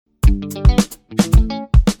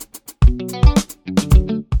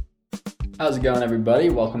How's it going, everybody?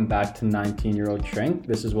 Welcome back to 19-Year-Old Shrink.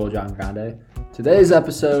 This is Will John Grande. Today's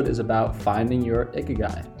episode is about finding your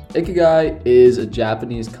ikigai. Ikigai is a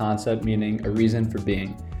Japanese concept meaning a reason for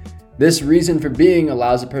being. This reason for being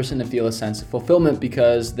allows a person to feel a sense of fulfillment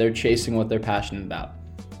because they're chasing what they're passionate about.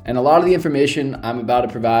 And a lot of the information I'm about to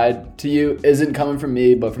provide to you isn't coming from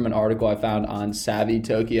me, but from an article I found on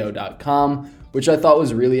SavvyTokyo.com, which I thought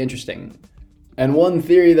was really interesting. And one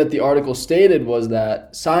theory that the article stated was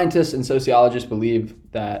that scientists and sociologists believe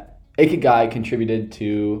that ikigai contributed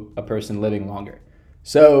to a person living longer.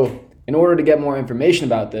 So, in order to get more information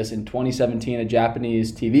about this, in 2017, a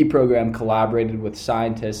Japanese TV program collaborated with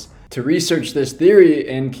scientists to research this theory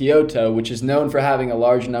in Kyoto, which is known for having a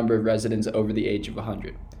large number of residents over the age of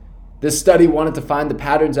 100. This study wanted to find the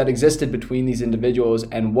patterns that existed between these individuals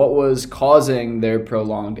and what was causing their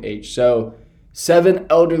prolonged age. So, 7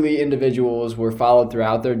 elderly individuals were followed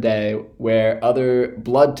throughout their day, where other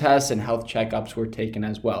blood tests and health checkups were taken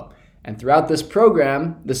as well. And throughout this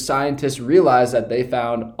program, the scientists realized that they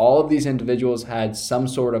found all of these individuals had some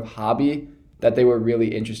sort of hobby that they were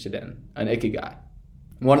really interested in, an ikigai.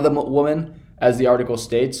 One of the women, as the article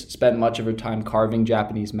states, spent much of her time carving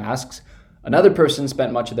Japanese masks. Another person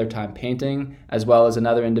spent much of their time painting, as well as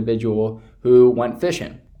another individual who went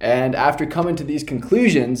fishing. And after coming to these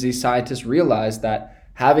conclusions, these scientists realized that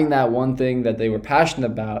having that one thing that they were passionate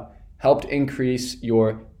about helped increase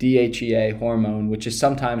your DHEA hormone, which is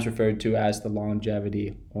sometimes referred to as the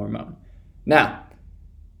longevity hormone. Now,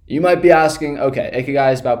 you might be asking, okay,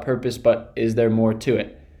 ikigai is about purpose, but is there more to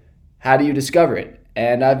it? How do you discover it?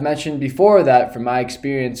 And I've mentioned before that from my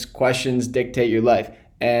experience, questions dictate your life.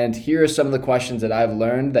 And here are some of the questions that I've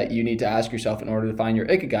learned that you need to ask yourself in order to find your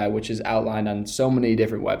ikigai, which is outlined on so many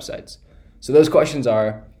different websites. So those questions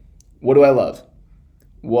are, what do I love?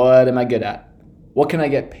 What am I good at? What can I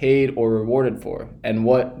get paid or rewarded for? And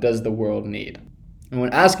what does the world need? And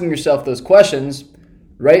when asking yourself those questions,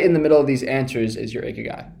 right in the middle of these answers is your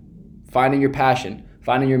ikigai. Finding your passion,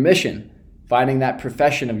 finding your mission, finding that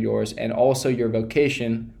profession of yours, and also your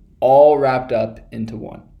vocation, all wrapped up into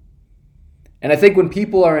one. And I think when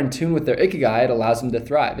people are in tune with their ikigai, it allows them to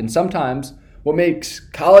thrive. And sometimes what makes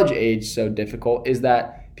college age so difficult is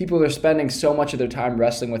that people are spending so much of their time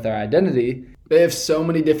wrestling with their identity. They have so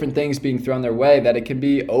many different things being thrown their way that it can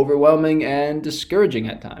be overwhelming and discouraging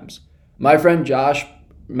at times. My friend Josh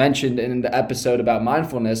mentioned in the episode about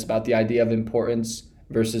mindfulness about the idea of importance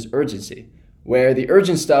versus urgency, where the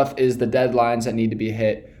urgent stuff is the deadlines that need to be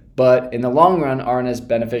hit, but in the long run aren't as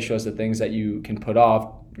beneficial as the things that you can put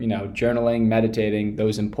off. Journaling, meditating,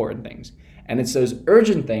 those important things. And it's those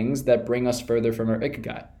urgent things that bring us further from our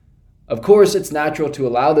ikigai. Of course, it's natural to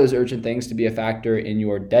allow those urgent things to be a factor in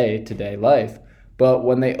your day-to-day life, but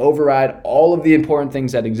when they override all of the important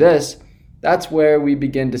things that exist, that's where we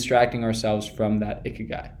begin distracting ourselves from that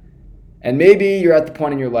ikigai. And maybe you're at the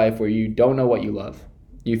point in your life where you don't know what you love.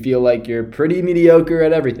 You feel like you're pretty mediocre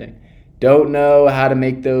at everything, don't know how to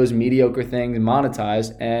make those mediocre things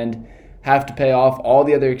monetize, and have to pay off all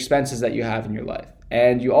the other expenses that you have in your life.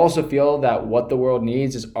 And you also feel that what the world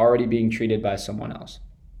needs is already being treated by someone else.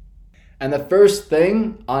 And the first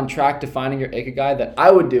thing on track to finding your ikigai that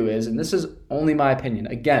I would do is, and this is only my opinion,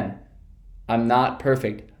 again, I'm not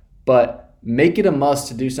perfect, but make it a must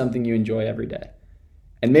to do something you enjoy every day.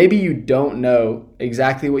 And maybe you don't know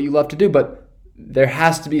exactly what you love to do, but there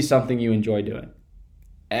has to be something you enjoy doing.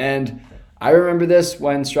 And I remember this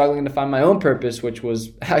when struggling to find my own purpose, which was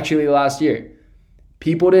actually last year.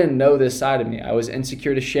 People didn't know this side of me. I was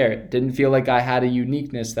insecure to share it. Didn't feel like I had a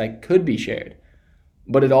uniqueness that could be shared.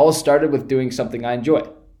 But it all started with doing something I enjoy.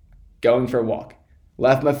 Going for a walk.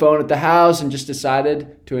 Left my phone at the house and just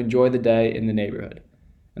decided to enjoy the day in the neighborhood.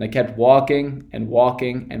 And I kept walking and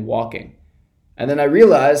walking and walking. And then I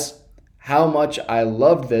realized how much I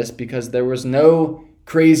loved this because there was no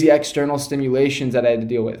crazy external stimulations that I had to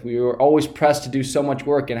deal with. We were always pressed to do so much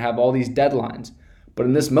work and have all these deadlines. But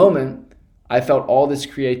in this moment, I felt all this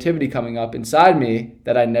creativity coming up inside me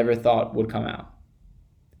that I never thought would come out.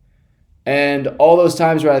 And all those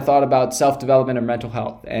times where I thought about self-development or mental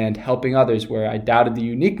health and helping others where I doubted the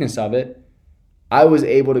uniqueness of it, I was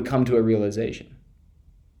able to come to a realization.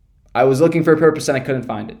 I was looking for a purpose and I couldn't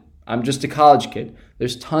find it. I'm just a college kid.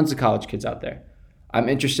 There's tons of college kids out there. I'm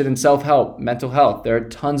interested in self-help, mental health. There are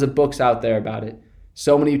tons of books out there about it.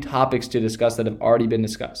 So many topics to discuss that have already been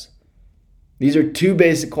discussed. These are 2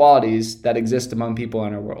 basic qualities that exist among people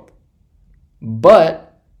in our world.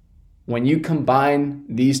 But when you combine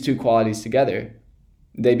these 2 qualities together,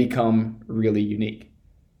 they become really unique.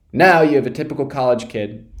 Now you have a typical college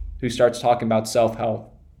kid who starts talking about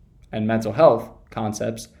self-help and mental health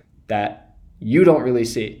concepts that you don't really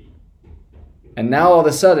see. And now all of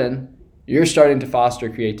a sudden, you're starting to foster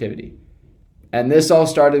creativity. And this all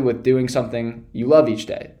started with doing something you love each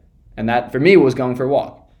day. And that for me was going for a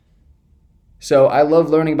walk. So I love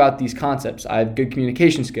learning about these concepts. I have good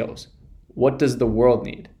communication skills. What does the world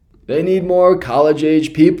need? They need more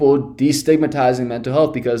college-age people destigmatizing mental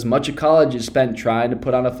health, because much of college is spent trying to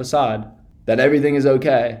put on a facade that everything is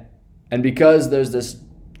okay. And because there's this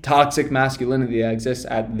toxic masculinity that exists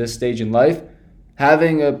at this stage in life,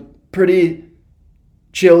 having a pretty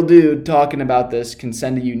chill dude talking about this can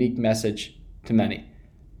send a unique message to many.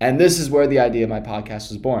 And this is where the idea of my podcast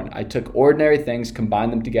was born. I took ordinary things,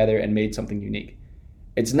 combined them together, and made something unique.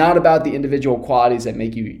 It's not about the individual qualities that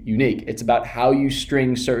make you unique. It's about how you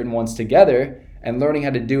string certain ones together and learning how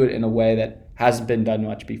to do it in a way that hasn't been done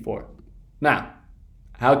much before. Now,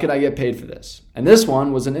 how can I get paid for this? And this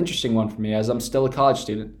one was an interesting one for me, as I'm still a college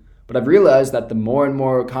student. But I've realized that the more and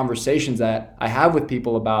more conversations that I have with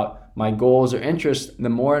people about my goals or interests, the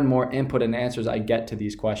more and more input and answers I get to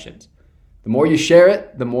these questions. The more you share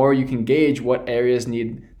it, the more you can gauge what areas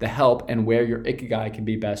need the help and where your Ikigai can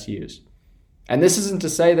be best used. And this isn't to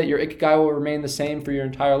say that your Ikigai will remain the same for your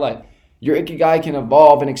entire life. Your Ikigai can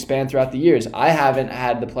evolve and expand throughout the years. I haven't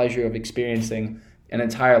had the pleasure of experiencing an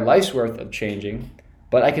entire life's worth of changing,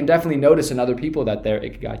 but I can definitely notice in other people that their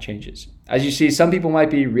Ikigai changes. As you see, some people might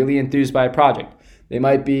be really enthused by a project. They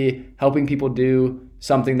might be helping people do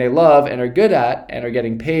something they love and are good at and are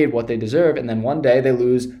getting paid what they deserve, and then one day they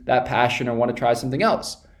lose that passion or want to try something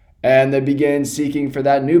else. And they begin seeking for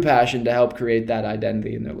that new passion to help create that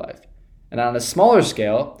identity in their life. And on a smaller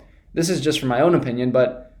scale, this is just from my own opinion,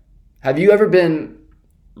 but have you ever been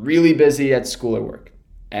really busy at school or work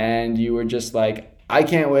and you were just like, I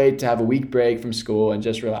can't wait to have a week break from school and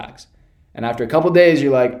just relax? And after a couple days,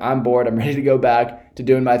 you're like, I'm bored, I'm ready to go back to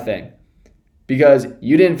doing my thing. Because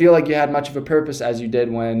you didn't feel like you had much of a purpose as you did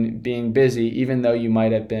when being busy, even though you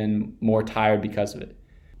might have been more tired because of it.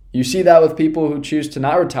 You see that with people who choose to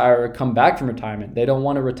not retire or come back from retirement. They don't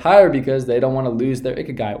want to retire because they don't want to lose their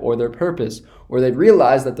Ikigai or their purpose, or they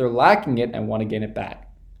realize that they're lacking it and want to gain it back.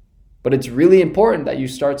 But it's really important that you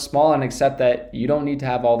start small and accept that you don't need to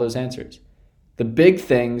have all those answers. The big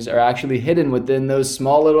things are actually hidden within those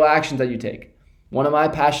small little actions that you take. One of my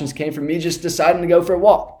passions came from me just deciding to go for a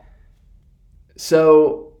walk.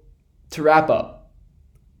 So to wrap up,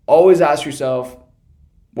 always ask yourself,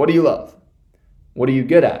 what do you love? What are you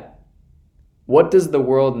good at? What does the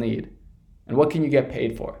world need? And what can you get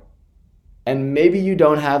paid for? And maybe you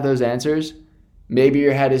don't have those answers. Maybe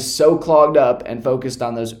your head is so clogged up and focused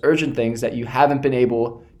on those urgent things that you haven't been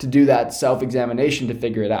able to do that self-examination to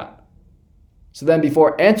figure it out. So then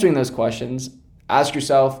before answering those questions, ask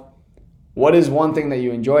yourself, what is one thing that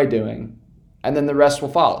you enjoy doing? And then the rest will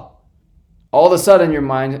follow. All of a sudden, your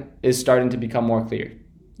mind is starting to become more clear.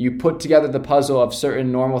 You put together the puzzle of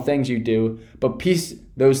certain normal things you do, but piece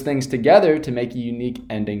those things together to make a unique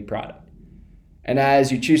ending product. And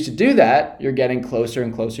as you choose to do that, you're getting closer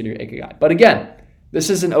and closer to your Ikigai. But again, this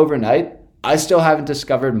isn't overnight. I still haven't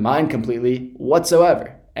discovered mine completely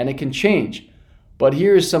whatsoever, and it can change. But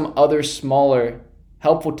here are some other smaller,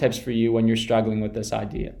 helpful tips for you when you're struggling with this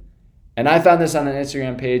idea. And I found this on an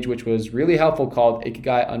Instagram page, which was really helpful, called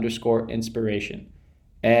Ikigai_inspiration.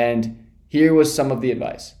 And here was some of the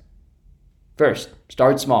advice. First,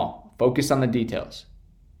 start small. Focus on the details.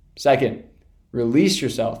 Second, release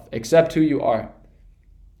yourself. Accept who you are.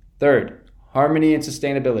 Third, harmony and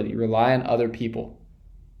sustainability. Rely on other people.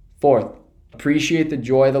 Fourth, appreciate the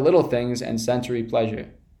joy of the little things and sensory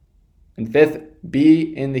pleasure. And fifth, be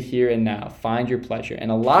in the here and now. Find your pleasure.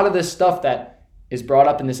 And a lot of this stuff that is brought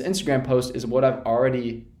up in this Instagram post is what I've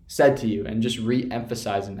already said to you, and just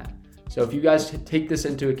re-emphasizing that. So if you guys take this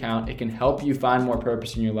into account, it can help you find more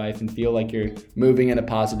purpose in your life and feel like you're moving in a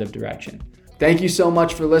positive direction. Thank you so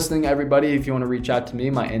much for listening, everybody. If you want to reach out to me,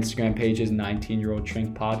 my Instagram page is 19-Year-Old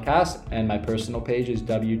Shrink Podcast, and my personal page is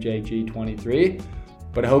WJG23.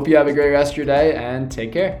 But I hope you have a great rest of your day, and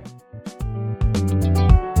take care.